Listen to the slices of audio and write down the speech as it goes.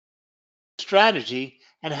strategy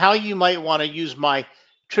and how you might want to use my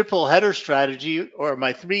triple header strategy or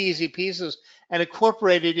my 3 easy pieces and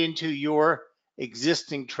incorporate it into your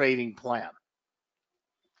existing trading plan.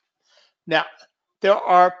 Now, there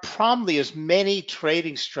are probably as many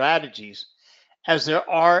trading strategies as there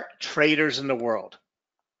are traders in the world.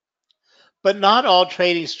 But not all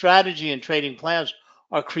trading strategy and trading plans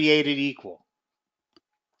are created equal.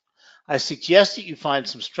 I suggest that you find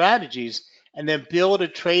some strategies and then build a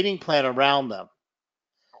trading plan around them.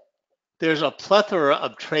 There's a plethora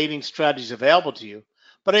of trading strategies available to you,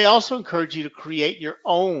 but I also encourage you to create your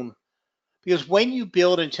own, because when you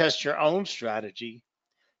build and test your own strategy,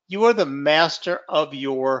 you are the master of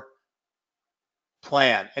your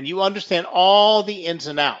plan and you understand all the ins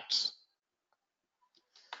and outs.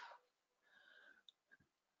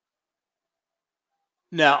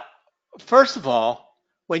 Now, first of all,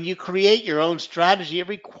 when you create your own strategy, it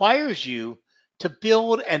requires you to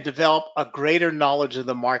build and develop a greater knowledge of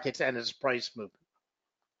the markets and its price movement.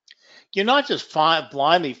 You're not just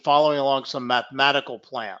blindly following along some mathematical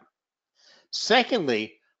plan.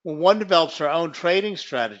 Secondly, when one develops their own trading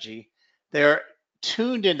strategy, they're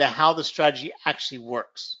tuned into how the strategy actually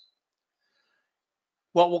works,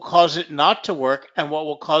 what will cause it not to work, and what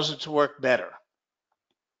will cause it to work better.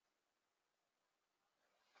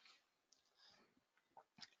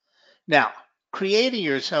 Now, creating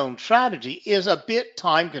your own strategy is a bit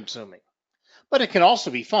time consuming, but it can also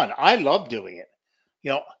be fun. I love doing it.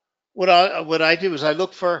 You know, what I do is I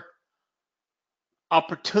look for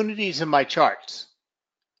opportunities in my charts,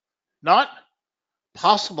 not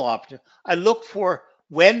possible opportunities. I look for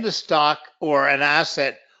when the stock or an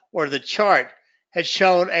asset or the chart has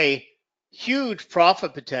shown a huge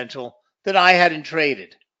profit potential that I hadn't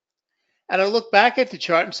traded. And I look back at the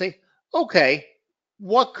chart and say, okay,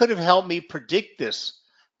 what could have helped me predict this?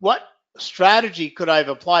 What strategy could I have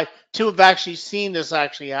applied to have actually seen this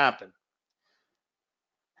actually happen?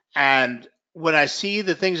 And when I see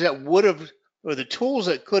the things that would have, or the tools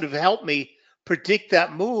that could have helped me predict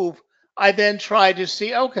that move, I then try to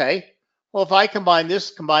see, okay, well, if I combine this,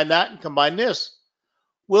 combine that, and combine this,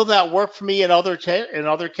 will that work for me in other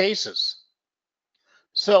cases?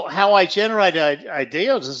 So how I generate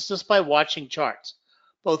ideas is just by watching charts,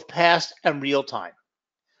 both past and real time.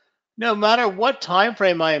 No matter what time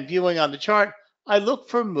frame I am viewing on the chart, I look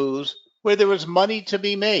for moves where there was money to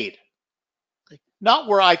be made. Not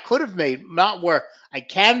where I could have made, not where I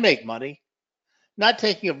can make money, not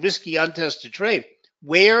taking a risky, untested trade.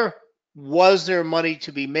 Where was there money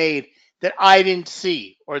to be made that I didn't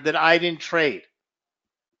see or that I didn't trade?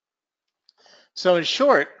 So in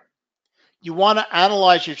short, you want to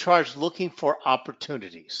analyze your charts looking for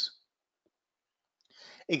opportunities.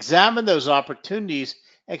 Examine those opportunities,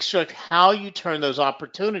 extract how you turn those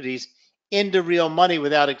opportunities into real money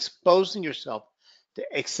without exposing yourself to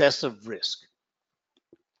excessive risk.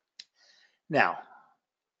 Now,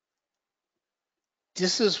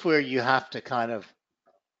 this is where you have to kind of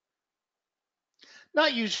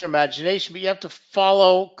not use your imagination, but you have to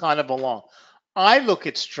follow kind of along. I look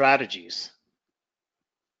at strategies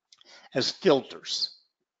as filters.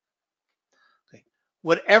 Okay.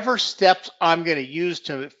 Whatever steps I'm going to use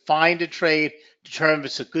to find a trade, determine if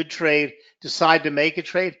it's a good trade, decide to make a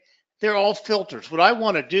trade, they're all filters. What I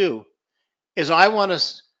want to do is I want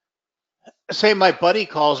to say my buddy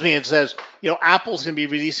calls me and says, Apple's going to be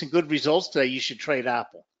releasing good results today. You should trade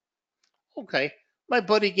Apple. Okay. My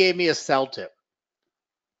buddy gave me a sell tip.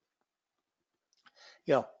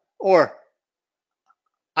 Or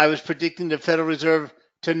I was predicting the Federal Reserve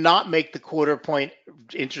to not make the quarter-point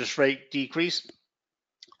interest rate decrease.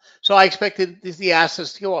 So I expected the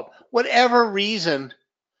assets to go up. Whatever reason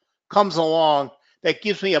comes along that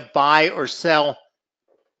gives me a buy or sell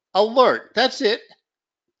alert. That's it.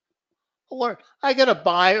 Alert. I got a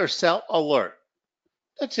buy or sell alert.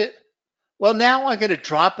 That's it. Well, now I'm going to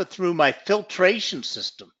drop it through my filtration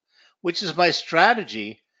system, which is my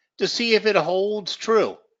strategy to see if it holds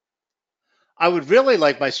true. I would really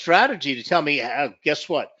like my strategy to tell me, guess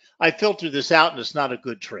what? I filtered this out and it's not a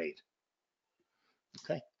good trade.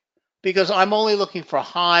 Okay. Because I'm only looking for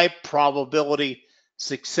high probability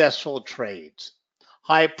successful trades,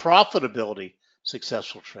 high profitability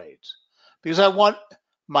successful trades. Because I want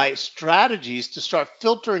my strategies to start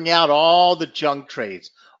filtering out all the junk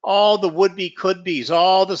trades, all the would-be could-be's,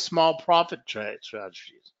 all the small profit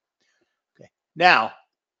strategies. Okay. Now,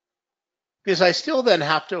 because I still then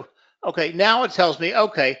have to, okay, now it tells me,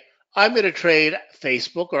 okay, I'm going to trade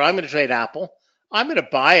Facebook or I'm going to trade Apple. I'm going to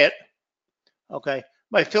buy it. Okay.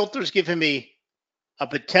 My filter's giving me a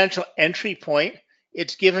potential entry point.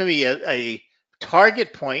 It's giving me a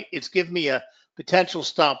target point. It's giving me a potential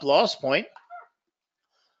stop loss point.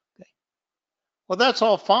 Well, that's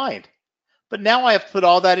all fine. But now I have to put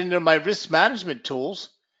all that into my risk management tools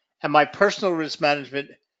and my personal risk management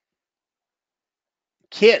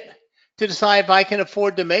kit to decide if I can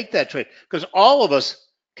afford to make that trade. Because all of us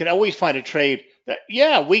can always find a trade that,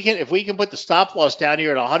 yeah, we can, if we can put the stop loss down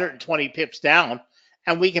here at 120 pips down,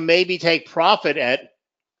 and we can maybe take profit at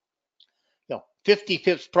 50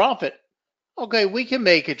 pips profit, okay, we can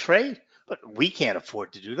make a trade, but we can't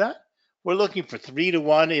afford to do that. We're looking for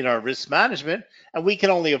 3-to-1 in our risk management, and we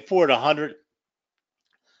can only afford $100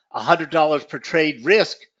 per trade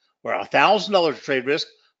risk or $1,000 trade risk.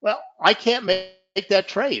 Well, I can't make that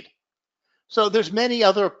trade. So there's many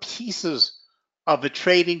other pieces of a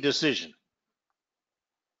trading decision.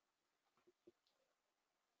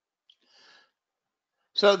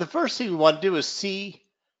 So the first thing we want to do is see,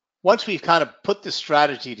 once we've kind of put this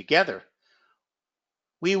strategy together,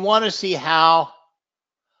 we want to see how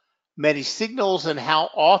many signals and how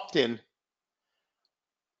often,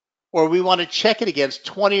 or we want to check it against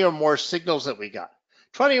 20 or more signals that we got,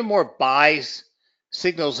 20 or more buys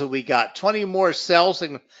signals that we got, 20 more sell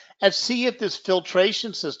signals, and see if this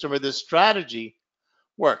filtration system or this strategy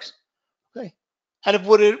works. Okay. And if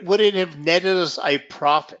would it have netted us a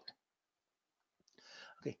profit?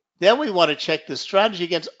 Okay. Then we want to check the strategy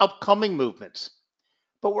against upcoming movements.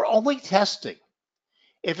 But we're only testing.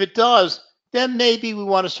 If it does, then maybe we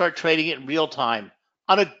want to start trading it in real time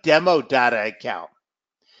on a demo data account.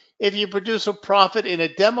 If you produce a profit in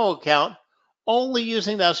a demo account, only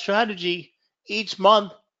using that strategy each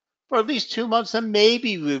month for at least 2 months, then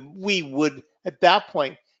maybe we would, at that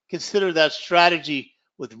point, consider that strategy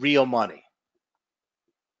with real money.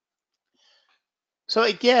 So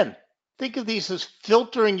again, think of these as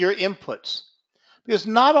filtering your inputs, because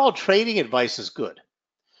not all trading advice is good.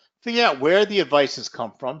 Figure out where the advice has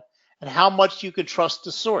come from and how much you can trust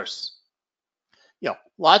the source.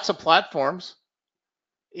 Lots of platforms,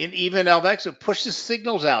 and even LVX, pushes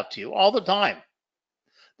signals out to you all the time.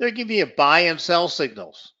 They're giving you buy and sell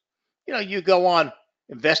signals. You go on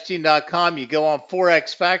investing.com, you go on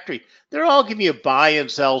Forex Factory, they're all giving you buy and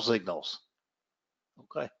sell signals.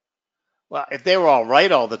 Okay. Well, if they were all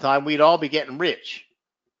right all the time, we'd all be getting rich.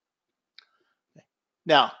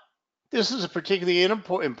 Now, this is particularly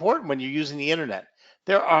important when you're using the internet.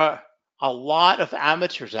 There are a lot of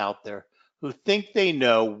amateurs out there who think they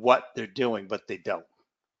know what they're doing, but they don't.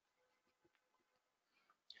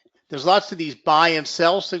 There's lots of these buy and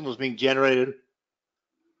sell signals being generated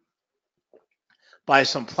by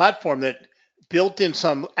some platform that built in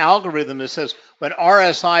some algorithm that says when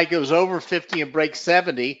RSI goes over 50 and breaks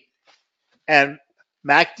 70 and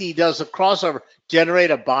MACD does a crossover, generate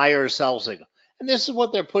a buy or sell signal. And this is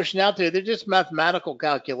what they're pushing out there. They're just mathematical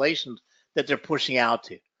calculations that they're pushing out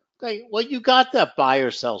to. Okay, well, you got that buy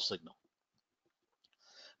or sell signal.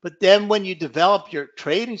 But then when you develop your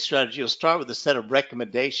trading strategy, you'll start with a set of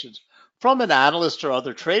recommendations from an analyst or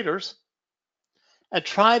other traders, and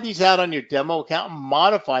try these out on your demo account and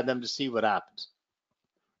modify them to see what happens.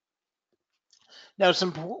 Now, it's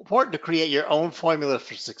important to create your own formula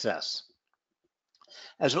for success,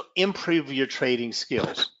 as will improve your trading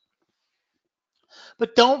skills.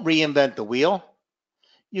 But don't reinvent the wheel.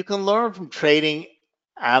 You can learn from trading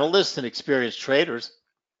analysts and experienced traders.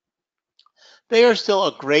 They are still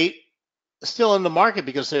in the market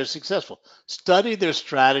because they're successful. Study their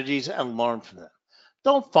strategies and learn from them.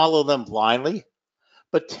 Don't follow them blindly,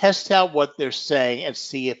 but test out what they're saying and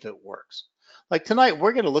see if it works. Like tonight,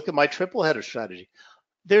 we're going to look at my triple header strategy.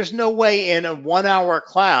 There's no way in a 1-hour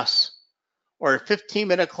class or a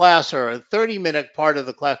 15-minute class or a 30-minute part of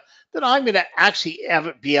the class that I'm going to actually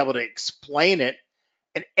be able to explain it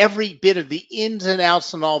and every bit of the ins and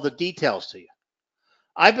outs and all the details to you.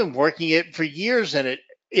 I've been working it for years, and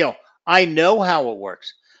I know how it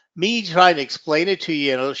works. Me trying to explain it to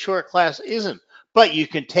you in a short class isn't. But you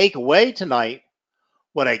can take away tonight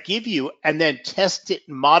what I give you and then test it,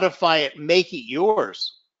 modify it, make it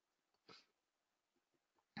yours.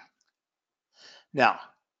 Now,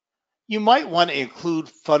 you might want to include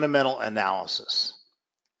fundamental analysis.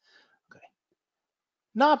 Okay.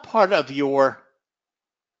 Not part of your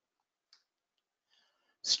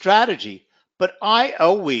strategy, but I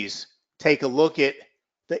always take a look at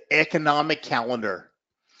the economic calendar.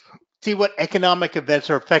 See what economic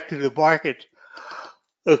events are affecting the market.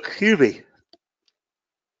 Excuse me.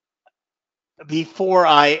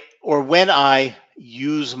 When I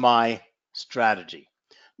use my strategy.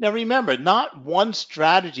 Now remember, not one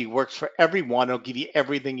strategy works for everyone. It'll give you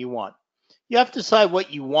everything you want. You have to decide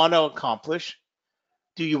what you want to accomplish.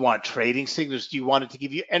 Do you want trading signals? Do you want it to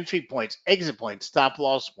give you entry points, exit points, stop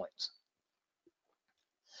loss points?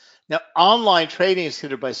 Now, online trading is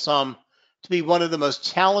considered by some to be one of the most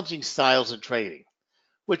challenging styles of trading,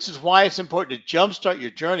 which is why it's important to jumpstart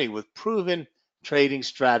your journey with proven trading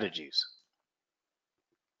strategies.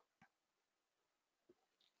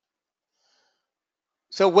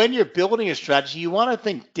 So when you're building a strategy, you want to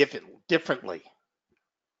think differently.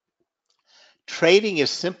 Trading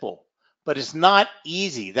is simple, but it's not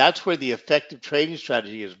easy. That's where the effective trading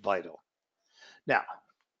strategy is vital. Now,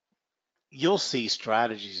 you'll see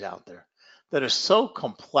strategies out there that are so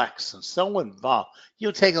complex and so involved.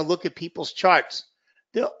 You'll take a look at people's charts.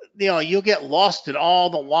 You'll get lost in all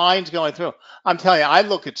the lines going through. I'm telling you, I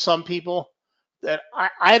look at some people that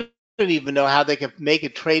I don't even know how they can make a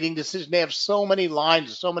trading decision. They have so many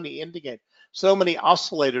lines, so many indicators, so many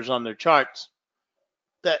oscillators on their charts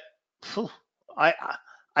that phew, I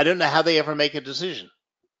I don't know how they ever make a decision.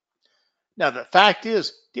 Now the fact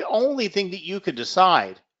is, the only thing that you can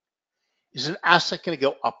decide is an asset going to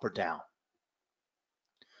go up or down.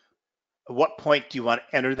 At what point do you want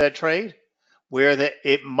to enter that trade? Where that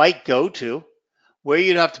it might go to, where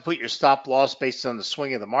you'd have to put your stop loss based on the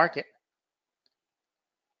swing of the market,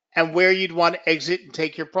 and where you'd want to exit and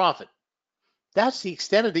take your profit. That's the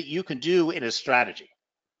extent of that you can do in a strategy.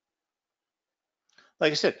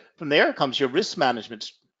 Like I said, from there comes your risk management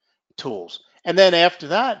tools. And then after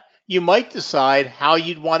that, you might decide how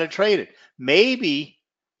you'd want to trade it. Maybe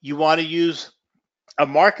you want to use a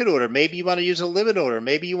market order. Maybe you want to use a limit order.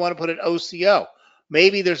 Maybe you want to put an OCO.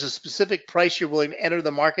 Maybe there's a specific price you're willing to enter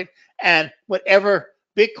the market, and whatever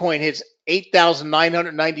Bitcoin hits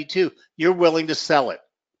 8,992, you're willing to sell it.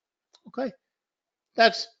 Okay,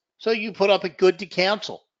 that's so you put up a good to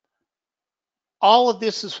cancel. All of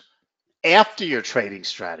this is after your trading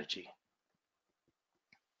strategy.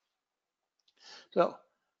 So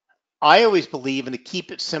I always believe in the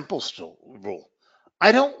keep it simple rule.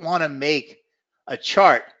 I don't want to make a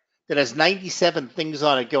chart that has 97 things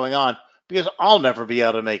on it going on because I'll never be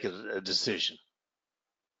able to make a decision.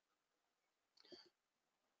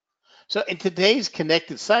 So in today's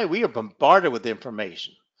connected society, we are bombarded with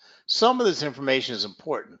information. Some of this information is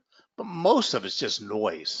important, but most of it's just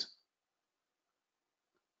noise.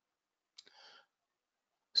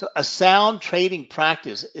 So a sound trading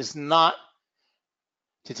practice is not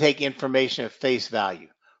to take information at face value.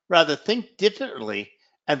 Rather, think differently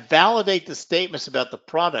and validate the statements about the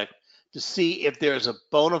product to see if there is a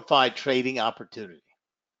bona fide trading opportunity.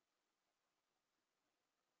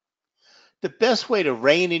 The best way to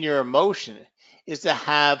rein in your emotion is to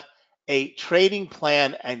have a trading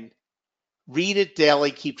plan and read it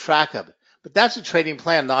daily, keep track of it. But that's a trading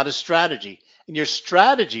plan, not a strategy. And your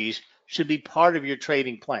strategies should be part of your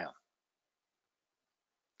trading plan.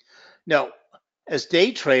 Now, as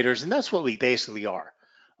day traders, and that's what we basically are,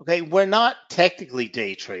 okay, we're not technically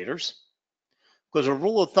day traders because a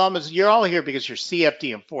rule of thumb is you're all here because you're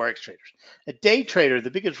CFD and Forex traders. A day trader,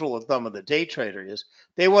 the biggest rule of thumb of the day trader is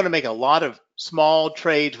they want to make a lot of small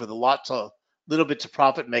trades with lots of little bits of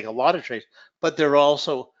profit, make a lot of trades, but they're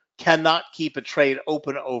also cannot keep a trade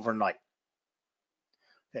open overnight.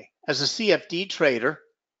 Okay. As a CFD trader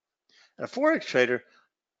and a Forex trader,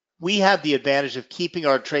 we have the advantage of keeping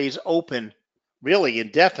our trades open really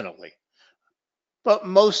indefinitely. But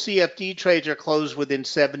most CFD trades are closed within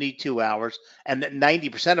 72 hours, and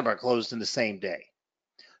 90% of them are closed in the same day.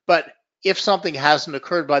 But if something hasn't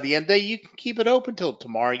occurred by the end of the day, you can keep it open till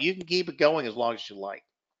tomorrow. You can keep it going as long as you like.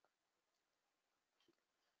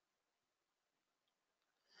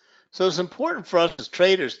 So it's important for us as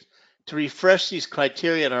traders to refresh these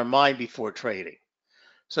criteria in our mind before trading.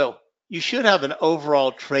 So you should have an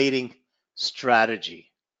overall trading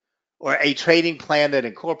strategy or a trading plan that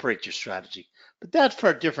incorporates your strategy. But that's for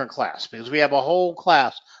a different class because we have a whole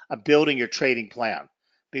class of building your trading plan.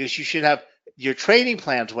 Because you should have your trading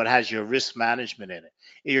plan is what has your risk management in it.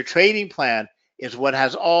 And your trading plan is what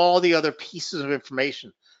has all the other pieces of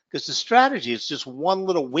information. Because the strategy is just one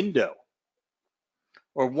little window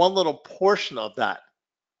or one little portion of that.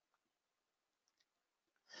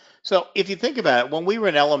 So if you think about it, when we were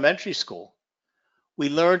in elementary school, we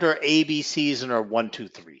learned our ABCs and our 1, 2,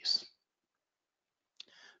 3s.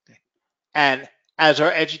 And as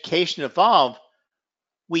our education evolved,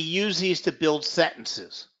 we use these to build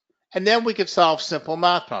sentences. And then we could solve simple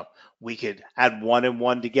math problems. We could add 1 and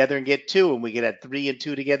 1 together and get 2, and we could add 3 and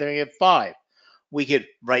 2 together and get 5. We could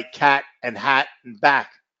write cat and hat and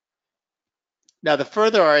back. Now, the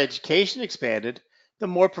further our education expanded, the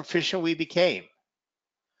more proficient we became.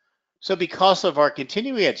 So because of our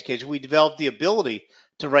continuing education, we developed the ability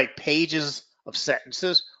to write pages of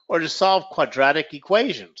sentences or to solve quadratic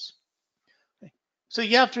equations. So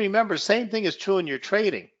you have to remember, same thing is true in your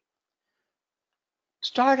trading.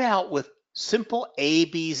 Start out with simple A,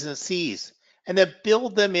 B's, and C's, and then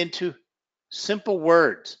build them into simple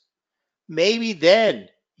words. Maybe then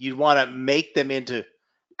you'd want to make them into,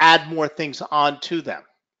 add more things onto them.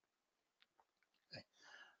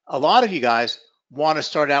 A lot of you guys want to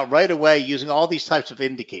start out right away using all these types of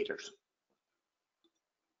indicators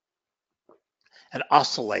and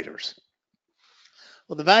oscillators.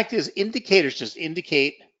 Well, the fact is, indicators just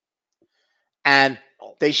indicate, and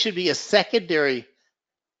they should be a secondary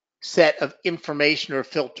set of information or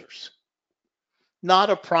filters, not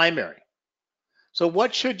a primary. So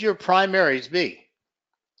what should your primaries be?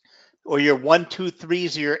 Or your 1, 2,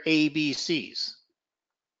 3s, or your ABCs?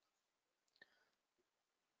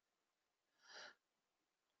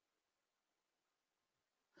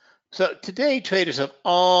 So today, traders have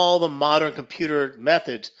all the modern computer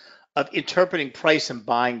methods of interpreting price and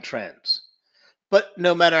buying trends. But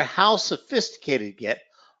no matter how sophisticated you get,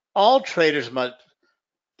 all traders must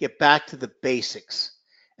get back to the basics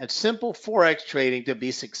and simple Forex trading to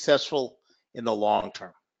be successful in the long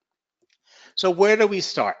term. So where do we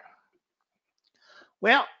start?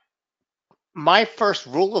 Well, my first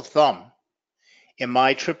rule of thumb in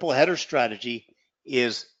my triple header strategy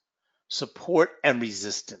is support and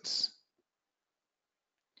resistance.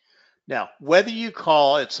 Now, whether you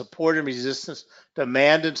call it support and resistance,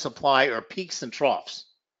 demand and supply, or peaks and troughs,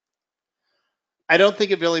 I don't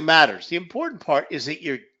think it really matters. The important part is that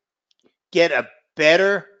you get a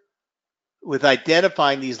better with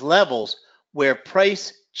identifying these levels where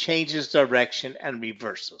price changes direction and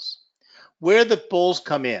reverses, where the bulls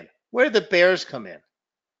come in, where the bears come in.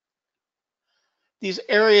 These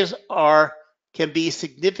areas can be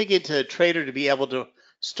significant to a trader to be able to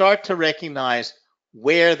start to recognize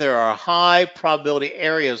where there are high probability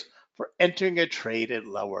areas for entering a trade at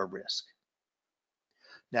lower risk.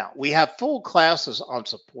 Now, we have full classes on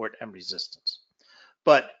support and resistance,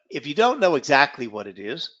 but if you don't know exactly what it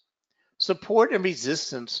is, support and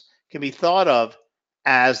resistance can be thought of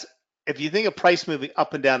as, if you think of price moving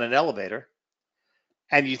up and down an elevator,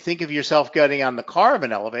 and you think of yourself getting on the car of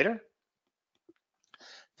an elevator,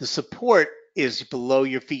 the support is below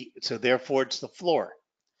your feet, so therefore it's the floor.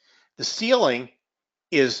 The ceiling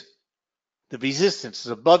is the resistance,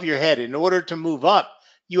 is above your head. In order to move up,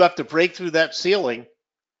 you have to break through that ceiling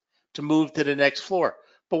to move to the next floor.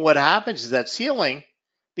 But what happens is that ceiling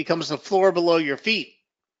becomes the floor below your feet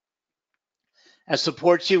and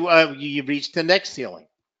supports you. You reach the next ceiling.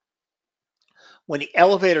 When the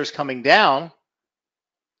elevator is coming down,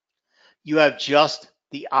 you have just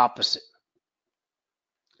the opposite.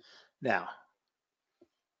 Now,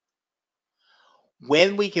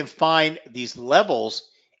 when we can find these levels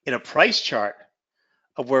in a price chart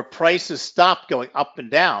of where prices stop going up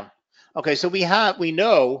and down, okay, so we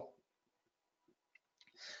know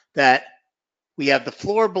that we have the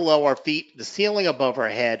floor below our feet, the ceiling above our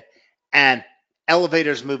head, and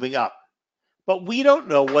elevators moving up. But we don't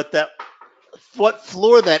know what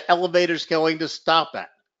floor that elevator is going to stop at.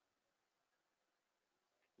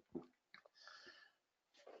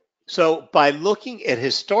 So by looking at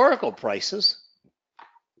historical prices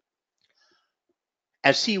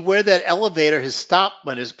and see where that elevator has stopped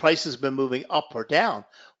when his price has been moving up or down,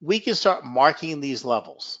 we can start marking these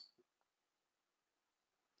levels.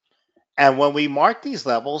 And when we mark these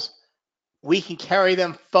levels, we can carry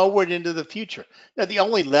them forward into the future. Now, the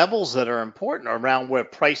only levels that are important are around where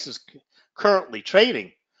price is currently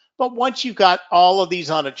trading. But once you've got all of these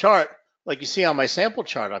on a chart, like you see on my sample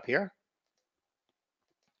chart up here,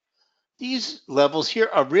 these levels here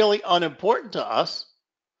are really unimportant to us,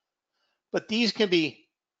 but these can be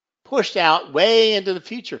pushed out way into the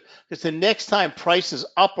future because the next time price is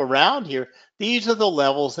up around here, these are the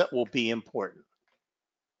levels that will be important.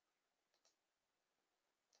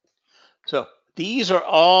 So these are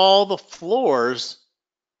all the floors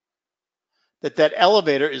that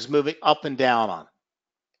elevator is moving up and down on.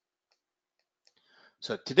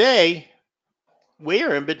 So today,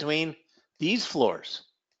 we're in between these floors.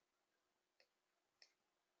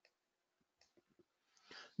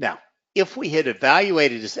 Now, if we had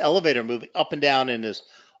evaluated this elevator moving up and down in this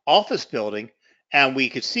office building, and we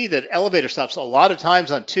could see that elevator stops a lot of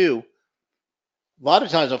times on 2, a lot of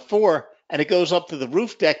times on 4, and it goes up to the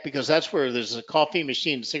roof deck because that's where there's a coffee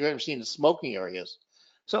machine, cigarette machine, and smoking areas.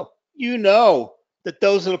 So you know that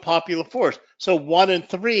those are the popular floors. So 1 and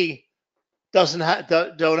 3 don't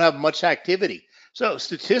have much activity. So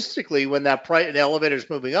statistically, when that elevator is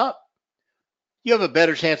moving up, you have a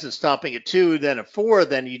better chance of stopping at 2 than at 4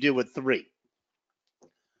 than you do with 3.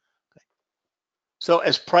 So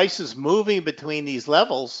as price is moving between these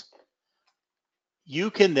levels, you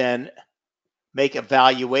can then make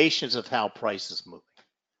evaluations of how price is moving.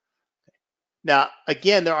 Now,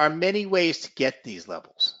 again, there are many ways to get these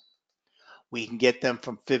levels. We can get them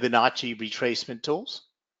from Fibonacci retracement tools.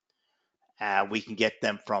 We can get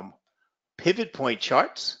them from pivot point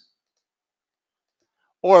charts,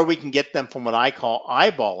 or we can get them from what I call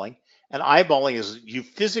eyeballing. And eyeballing is you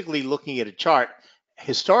physically looking at a chart,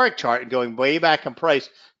 historic chart, and going way back in price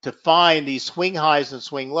to find these swing highs and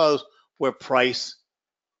swing lows where price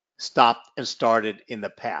stopped and started in the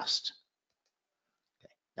past.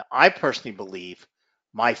 Now, I personally believe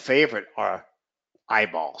my favorite are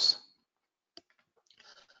eyeballs.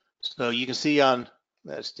 So you can see on,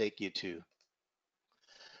 let's take you to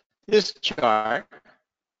this chart.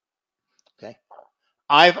 Okay,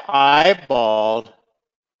 I've eyeballed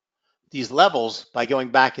these levels by going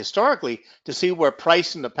back historically to see where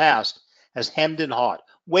price in the past has hemmed and hawed,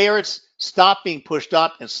 where it's stopped being pushed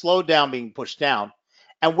up and slowed down being pushed down,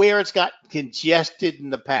 and where it's got congested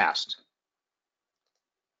in the past.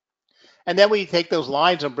 And then we take those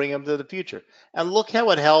lines and bring them to the future. And look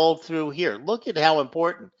how it held through here. Look at how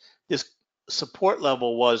important this support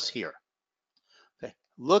level was here. Okay.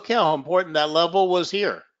 Look how important that level was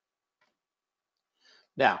here.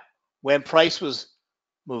 Now, when price was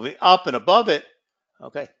moving up and above it,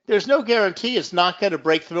 okay, there's no guarantee it's not going to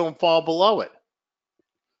break through and fall below it.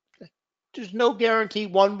 Okay. There's no guarantee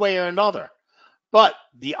one way or another. But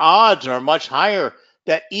the odds are much higher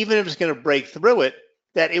that even if it's going to break through it,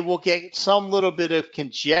 that it will get some little bit of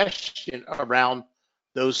congestion around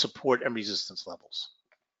those support and resistance levels.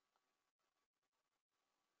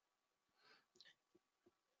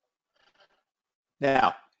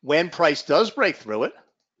 Now, when price does break through it,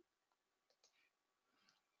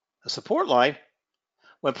 a support line,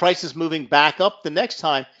 when price is moving back up the next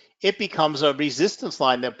time, it becomes a resistance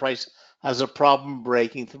line that price has a problem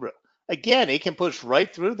breaking through. Again, it can push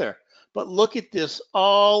right through there. But look at this,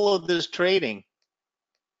 all of this trading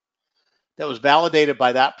that was validated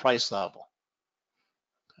by that price level.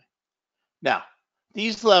 Okay. Now,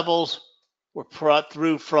 these levels were brought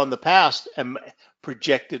through from the past and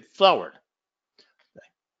projected forward. Okay.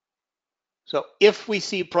 So if we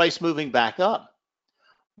see price moving back up,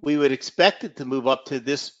 we would expect it to move up to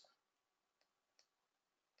this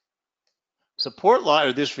support line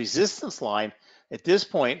or this resistance line at this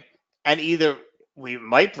point, and either we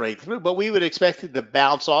might break through, but we would expect it to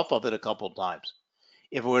bounce off of it a couple of times.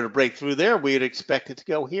 If it were to break through there, we would expect it to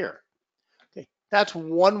go here. Okay. That's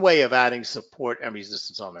one way of adding support and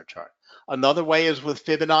resistance on our chart. Another way is with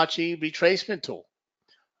Fibonacci retracement tool.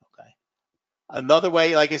 Okay. Another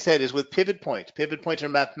way, like I said, is with pivot points. Pivot points are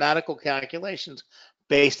mathematical calculations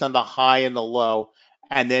based on the high and the low,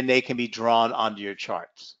 and then they can be drawn onto your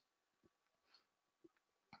charts.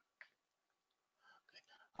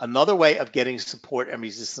 Another way of getting support and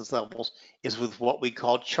resistance levels is with what we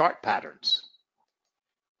call chart patterns,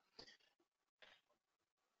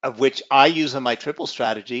 of which I use in my triple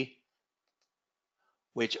strategy,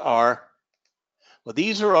 which are, well,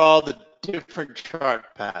 these are all the different chart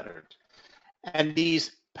patterns. And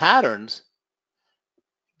these patterns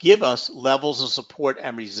give us levels of support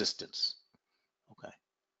and resistance. Okay.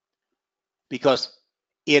 Because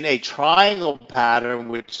in a triangle pattern,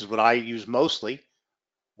 which is what I use mostly,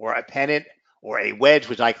 or a pennant, or a wedge,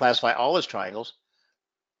 which I classify all as triangles,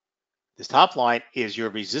 this top line is your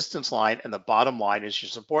resistance line, and the bottom line is your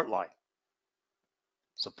support line.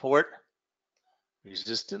 Support,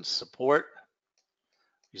 resistance, support,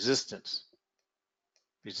 resistance,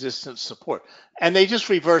 resistance, support. And they just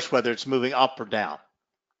reverse whether it's moving up or down.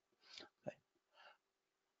 Okay.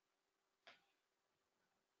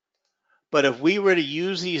 But if we were to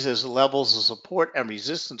use these as levels of support and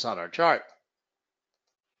resistance on our chart,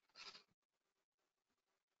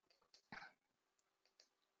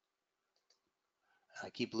 I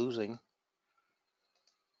keep losing.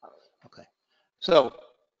 Okay. So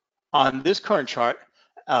on this current chart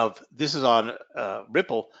this is on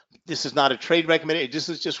Ripple. This is not a trade recommendation. This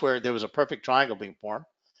is just where there was a perfect triangle being formed.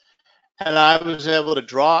 And I was able to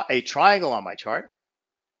draw a triangle on my chart.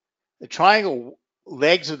 The triangle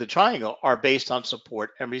legs of the triangle are based on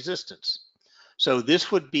support and resistance. So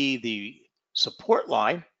this would be the support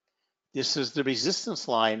line. This is the resistance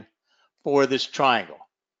line for this triangle.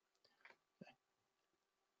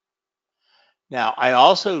 Now, I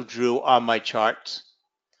also drew on my charts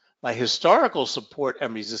my historical support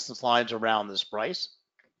and resistance lines around this price.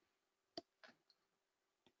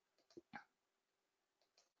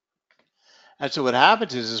 And so what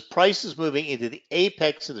happens is price is moving into the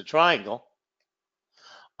apex of the triangle.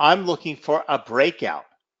 I'm looking for a breakout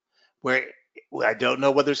where I don't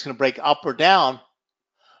know whether it's going to break up or down,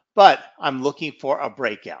 but I'm looking for a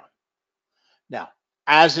breakout. Now,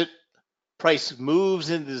 as it price moves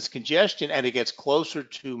into this congestion and it gets closer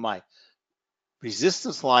to my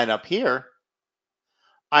resistance line up here,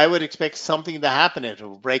 I would expect something to happen. It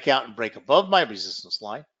will break out and break above my resistance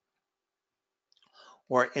line.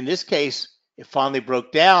 Or in this case, it finally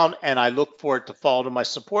broke down and I look for it to fall to my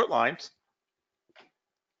support lines.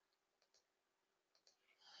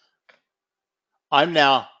 I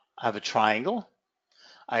have a triangle.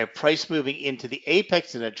 I have price moving into the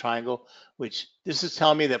apex of that triangle, which this is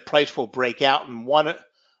telling me that price will break out and one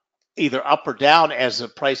either up or down as the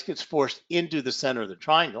price gets forced into the center of the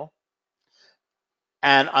triangle.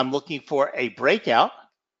 And I'm looking for a breakout.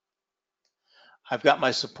 I've got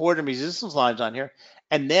my support and resistance lines on here.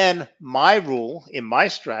 And then my rule in my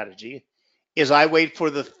strategy is I wait for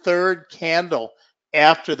the third candle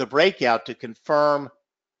after the breakout to confirm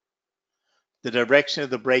the direction of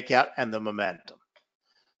the breakout and the momentum.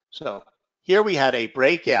 So here we had a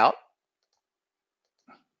breakout,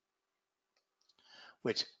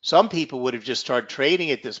 which some people would have just started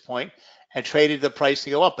trading at this point and traded the price to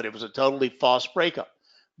go up, but it was a totally false breakup.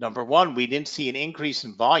 Number one, we didn't see an increase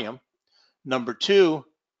in volume. Number two,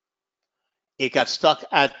 it got stuck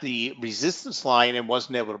at the resistance line and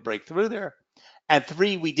wasn't able to break through there. And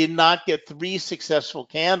three, we did not get 3 successful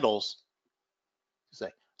candles.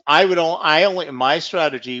 In my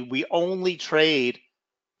strategy, we only trade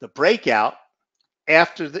the breakout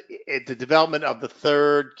after the development of the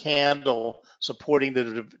third candle supporting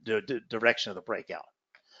the direction of the breakout.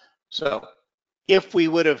 So if we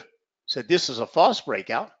would have said this is a false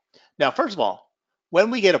breakout, now first of all, when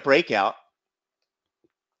we get a breakout,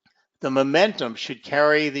 the momentum should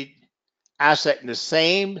carry the asset in the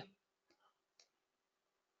same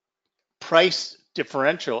price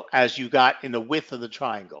differential as you got in the width of the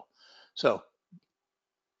triangle. So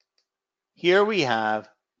here we have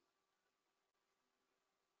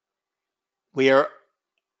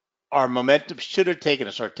our momentum should have taken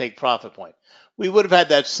us our take profit point. We would have had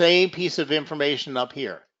that same piece of information up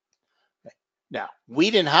here. Now,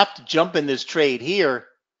 we didn't have to jump in this trade here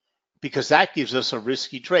because that gives us a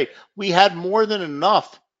risky trade. We had more than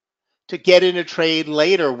enough to get in a trade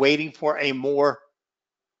later waiting for a more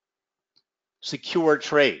secure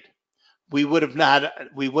trade. We would have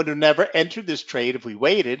never entered this trade if we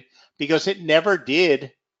waited because it never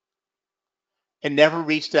did and never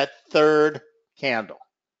reached that third candle.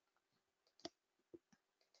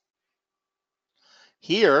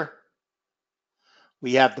 Here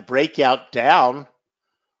we have the breakout down,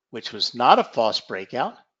 which was not a false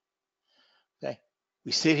breakout. Okay.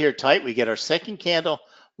 We sit here tight, we get our second candle,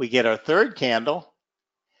 we get our third candle,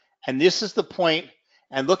 and this is the point.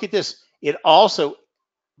 And look at this, it also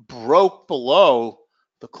broke below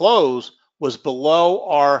the close, was below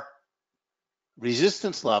our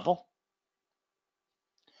resistance level.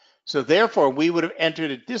 So therefore, we would have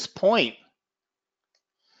entered at this point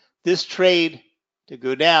this trade to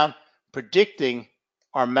go down, predicting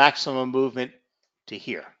our maximum movement to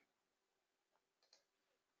here.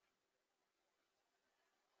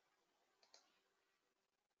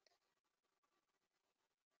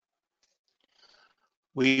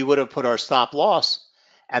 We would have put our stop loss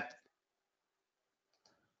at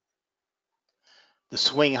the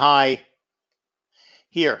swing high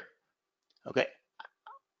here. Okay.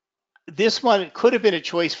 This one could have been a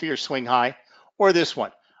choice for your swing high or this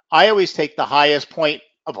one. I always take the highest point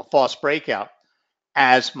of a false breakout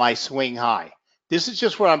as my swing high. This is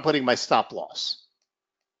just where I'm putting my stop loss.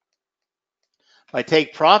 My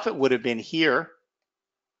take profit would have been here,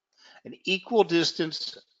 an equal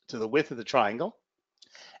distance to the width of the triangle,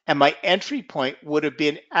 and my entry point would have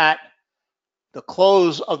been at the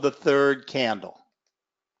close of the third candle.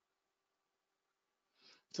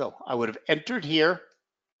 So I would have entered here,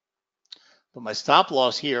 put my stop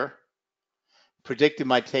loss here, predicted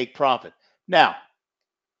my take profit. Now,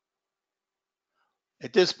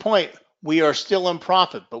 at this point, we are still in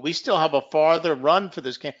profit, but we still have a farther run for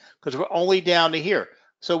this game because we're only down to here.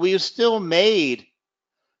 So we have still made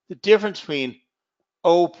the difference between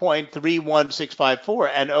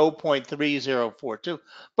 0.31654 and 0.3042,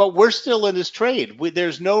 but we're still in this trade.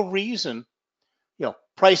 There's no reason,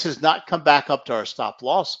 price has not come back up to our stop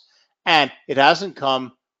loss, and it hasn't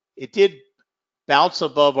come. It did bounce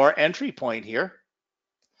above our entry point here,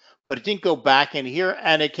 but it didn't go back in here,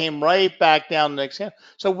 and it came right back down the next hand.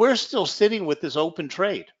 So we're still sitting with this open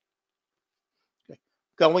trade,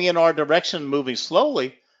 going in our direction, moving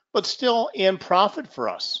slowly, but still in profit for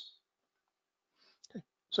us.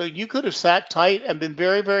 So you could have sat tight and been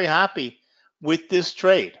very, very happy with this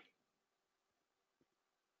trade.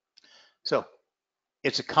 So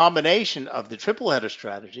it's a combination of the triple header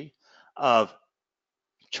strategy of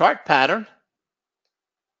chart pattern,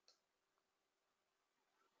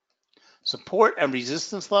 support and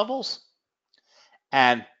resistance levels,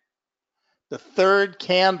 and the third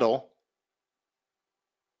candle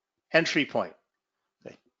entry point.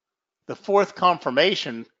 Okay. The fourth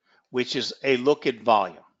confirmation, which is a look at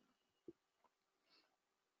volume.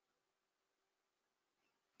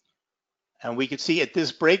 And we could see at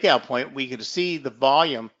this breakout point, we could see the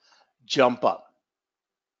volume jump up.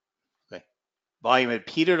 Okay. Volume had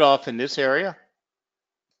petered off in this area.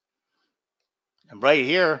 And right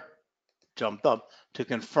here, jumped up to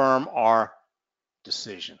confirm our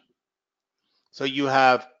decision. So you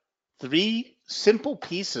have three simple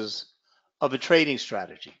pieces of a trading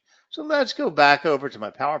strategy. So let's go back over to my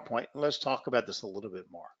PowerPoint and let's talk about this a little bit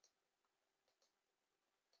more.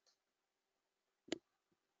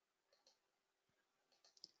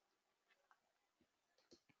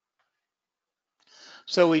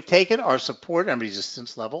 So we've taken our support and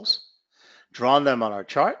resistance levels, drawn them on our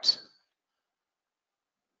charts,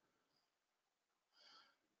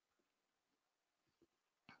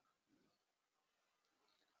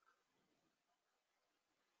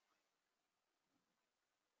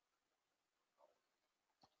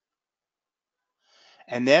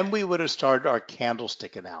 and then we would have started our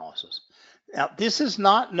candlestick analysis. Now, this is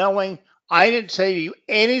not knowing, I didn't say to you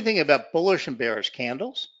anything about bullish and bearish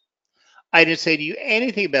candles. I didn't say to you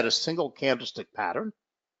anything about a single candlestick pattern.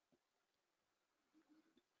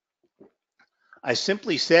 I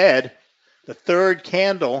simply said the third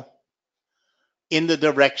candle in the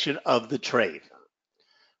direction of the trade.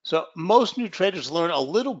 So most new traders learn a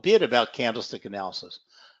little bit about candlestick analysis,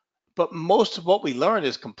 but most of what we learn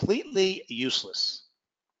is completely useless.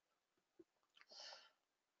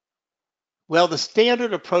 Well, the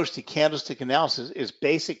standard approach to candlestick analysis is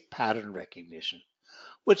basic pattern recognition,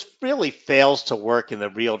 which really fails to work in the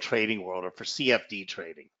real trading world or for CFD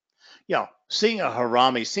trading. You know, seeing a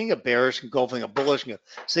harami, seeing a bearish engulfing a bullish,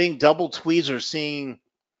 seeing double tweezers, seeing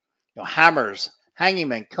hammers, hanging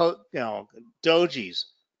men, dojis,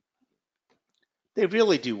 they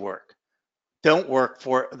really do work. Don't work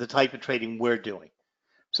for the type of trading we're doing.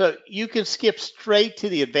 So you can skip straight to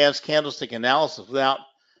the advanced candlestick analysis without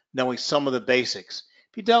knowing some of the basics.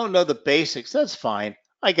 If you don't know the basics, that's fine.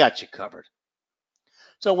 I got you covered.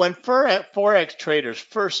 So when Forex traders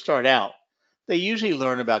first start out, they usually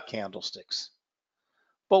learn about candlesticks.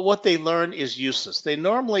 But what they learn is useless. They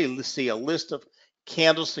normally see a list of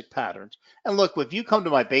candlestick patterns. And look, if you come to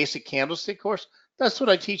my basic candlestick course, that's what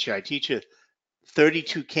I teach you. I teach you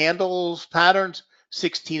 32 candles patterns,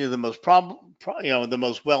 16 of the most the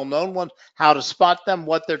most well-known ones, how to spot them,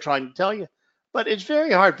 what they're trying to tell you. But it's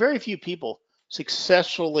very hard. Very few people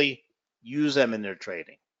successfully use them in their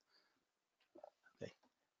trading.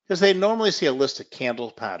 Because they normally see a list of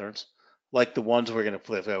candle patterns, like the ones we're going to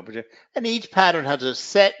flip over to, and each pattern has a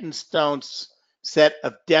set in stone set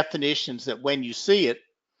of definitions that when you see it,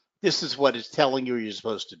 this is what it's telling you you're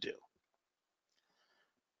supposed to do.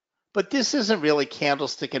 But this isn't really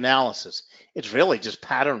candlestick analysis. It's really just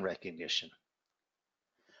pattern recognition.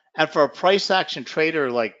 And for a price action trader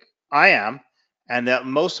like I am, and that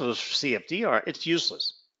most of us CFD are, it's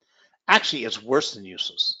useless. Actually, it's worse than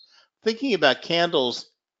useless. Thinking about candles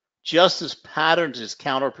just as patterns is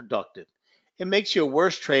counterproductive. It makes you a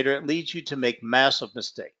worse trader. It leads you to make massive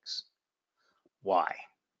mistakes. Why?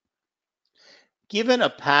 Given a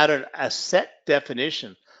pattern, a set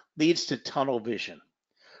definition leads to tunnel vision.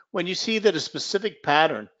 When you see that a specific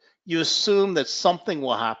pattern, you assume that something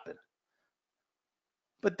will happen.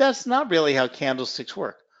 But that's not really how candlesticks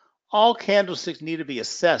work. All candlesticks need to be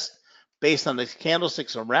assessed based on the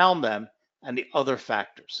candlesticks around them and the other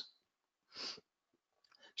factors.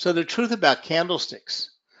 So the truth about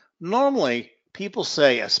candlesticks, normally people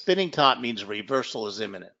say a spinning top means a reversal is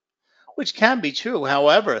imminent, which can be true.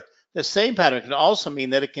 However, the same pattern can also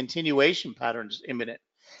mean that a continuation pattern is imminent.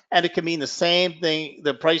 And it can mean the same thing,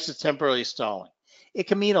 the price is temporarily stalling. It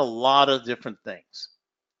can mean a lot of different things.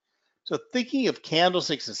 So thinking of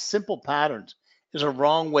candlesticks as simple patterns is a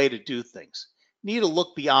wrong way to do things. You need to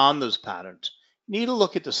look beyond those patterns. You need to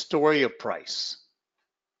look at the story of price.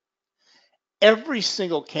 Every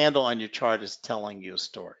single candle on your chart is telling you a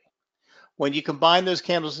story. When you combine those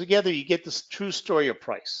candles together, you get this true story of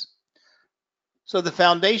price. So the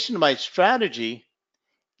foundation of my strategy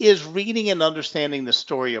is reading and understanding the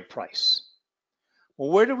story of price.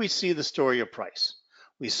 Well, where do we see the story of price?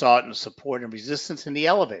 We saw it in the support and resistance in the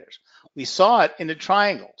elevators. We saw it in the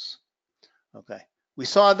triangles. Okay. We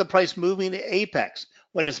saw the price moving to apex.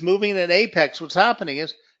 When it's moving at apex, what's happening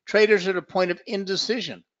is traders are at a point of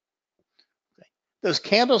indecision. Okay. Those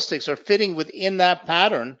candlesticks are fitting within that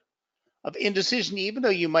pattern of indecision, even though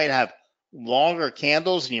you might have longer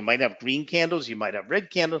candles and you might have green candles, you might have red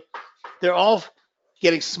candles. they're all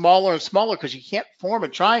getting smaller and smaller because you can't form a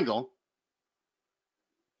triangle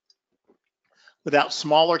without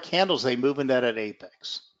smaller candles. They move in that at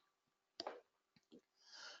apex.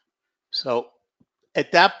 So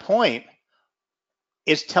at that point,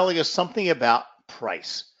 it's telling us something about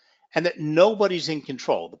price and that nobody's in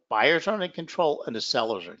control. The buyers aren't in control and the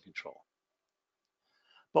sellers are in control.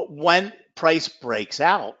 But when price breaks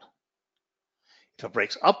out, if it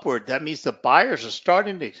breaks upward, that means the buyers are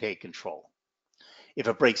starting to take control. If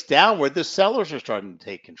it breaks downward, the sellers are starting to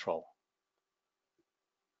take control.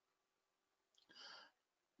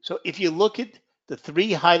 So if you look at the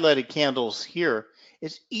three highlighted candles here,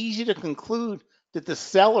 it's easy to conclude that the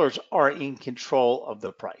sellers are in control of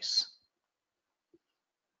the price.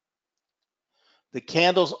 The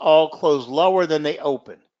candles all close lower than they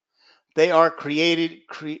open. They created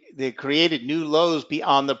new lows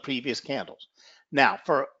beyond the previous candles. Now,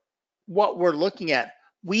 for what we're looking at,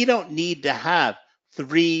 we don't need to have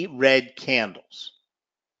three red candles.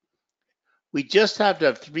 We just have to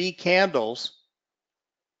have three candles,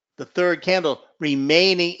 the third candle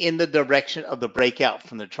remaining in the direction of the breakout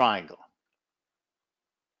from the triangle.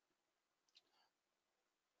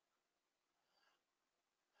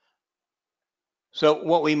 So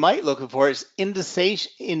what we might look for is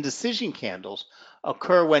indecision candles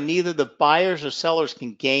occur when neither the buyers or sellers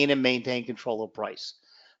can gain and maintain control of price.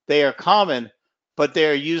 They are common, but they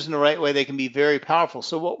are used in the right way. They can be very powerful.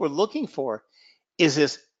 So what we're looking for is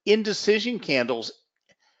this indecision candles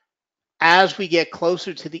as we get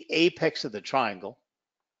closer to the apex of the triangle.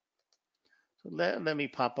 So let me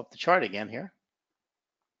pop up the chart again here.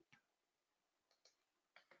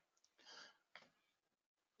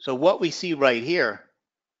 So what we see right here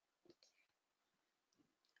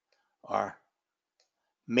are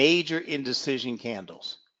major indecision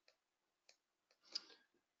candles.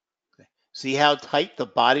 Okay. See how tight the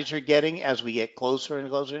bodies are getting as we get closer and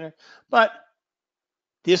closer here? But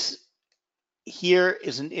this here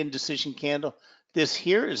is an indecision candle. This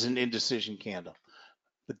here is an indecision candle.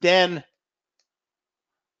 But then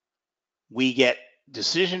we get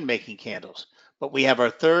decision-making candles. But we have our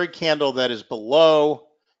third candle that is below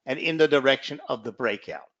and in the direction of the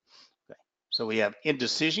breakout. Okay. So we have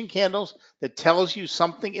indecision candles that tells you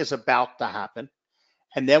something is about to happen.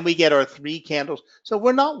 And then we get our three candles. So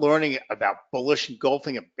we're not learning about bullish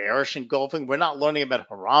engulfing and bearish engulfing. We're not learning about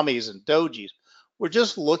haramis and dojis. We're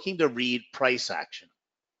just looking to read price action.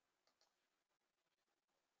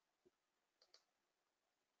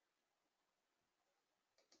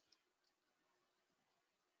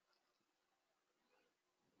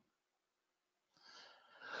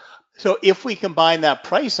 So if we combine that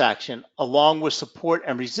price action along with support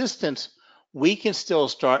and resistance, we can still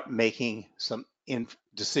start making some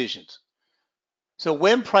decisions. So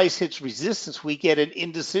when price hits resistance, we get an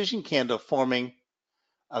indecision candle forming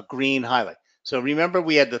a green highlight. So remember,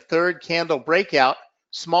 we had the third candle breakout,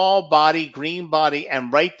 small body, green body,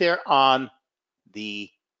 and right there on the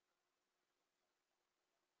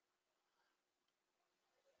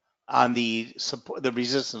support, the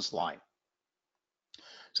resistance line.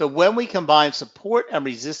 So when we combine support and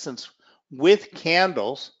resistance with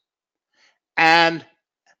candles and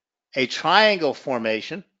a triangle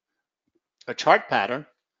formation, a chart pattern,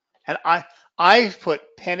 and I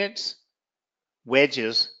put pennants,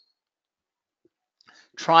 wedges,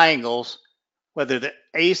 triangles, whether they're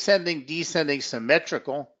ascending, descending,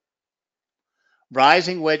 symmetrical,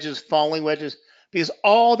 rising wedges, falling wedges, because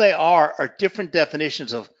all they are different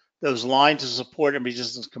definitions of those lines of support and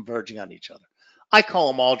resistance converging on each other. I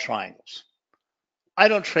call them all triangles. I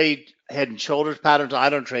don't trade head and shoulders patterns. I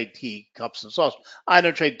don't trade teacups and saucers. I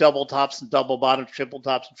don't trade double tops and double bottoms, triple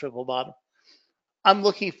tops and triple bottom. I'm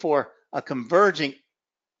looking for a converging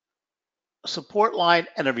support line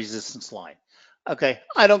and a resistance line. Okay,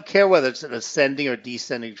 I don't care whether it's an ascending or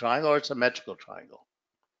descending triangle or it's a symmetrical triangle.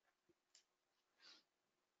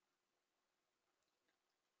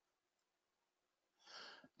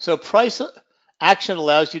 So price action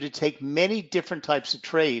allows you to take many different types of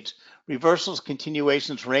trades, reversals,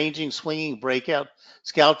 continuations, ranging, swinging, breakout,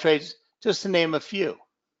 scalp trades, just to name a few.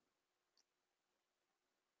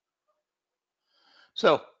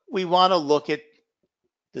 So we want to look at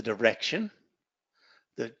the direction.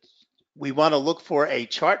 We want to look for a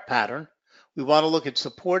chart pattern. We want to look at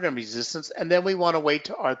support and resistance, and then we want to wait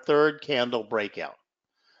to our third candle breakout.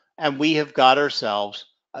 And we have got ourselves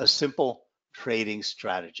a simple trading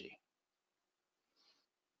strategy.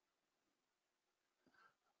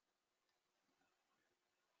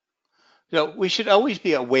 So we should always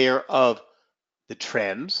be aware of the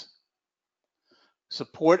trends,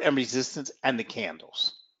 support and resistance, and the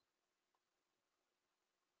candles.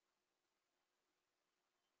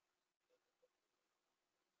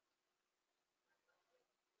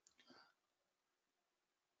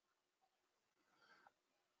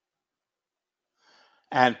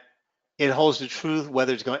 And it holds the truth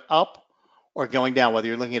whether it's going up or going down, whether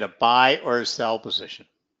you're looking at a buy or a sell position.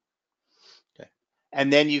 Okay.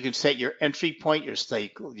 And then you can set your entry point,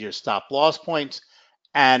 your stop loss points,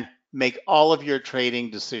 and make all of your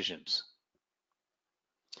trading decisions.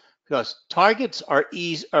 Because targets are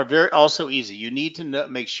very also easy. You need to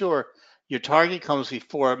make sure your target comes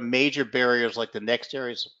before major barriers like the next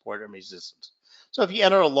area of support and resistance. So if you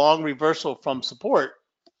enter a long reversal from support,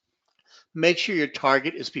 make sure your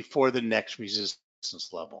target is before the next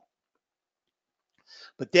resistance level.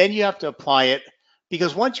 But then you have to apply it,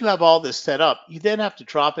 because once you have all this set up, you then have to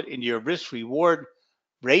drop it into your risk reward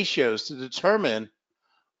ratios to determine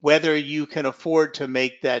whether you can afford to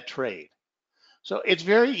make that trade. So it's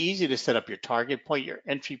very easy to set up your target point, your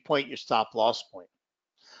entry point, your stop loss point.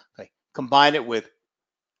 Okay. Combine it with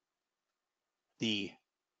the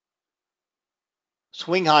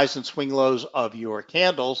swing highs and swing lows of your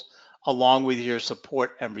candles, along with your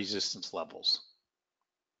support and resistance levels.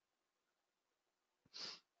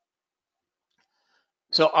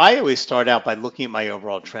 So I always start out by looking at my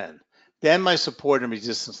overall trend, then my support and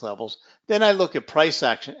resistance levels, then I look at price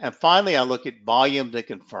action, and finally I look at volume to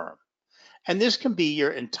confirm. And this can be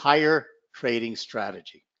your entire trading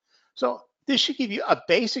strategy. So this should give you a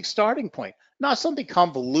basic starting point, not something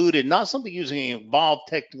convoluted, not something using involved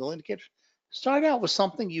technical indicators. Start out with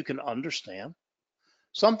something you can understand,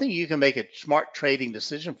 something you can make a smart trading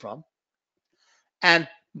decision from, and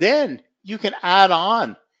then you can add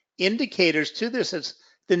on indicators to this as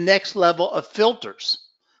the next level of filters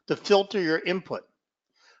to filter your input.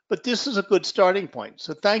 But this is a good starting point.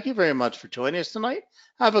 So thank you very much for joining us tonight.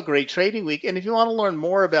 Have a great trading week. And if you want to learn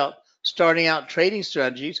more about starting out trading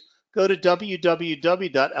strategies, go to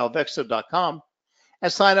www.alvexo.com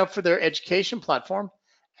and sign up for their education platform,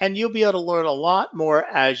 and you'll be able to learn a lot more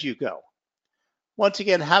as you go. Once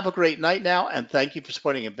again, have a great night now, and thank you for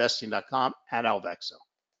supporting investing.com and Alvexo.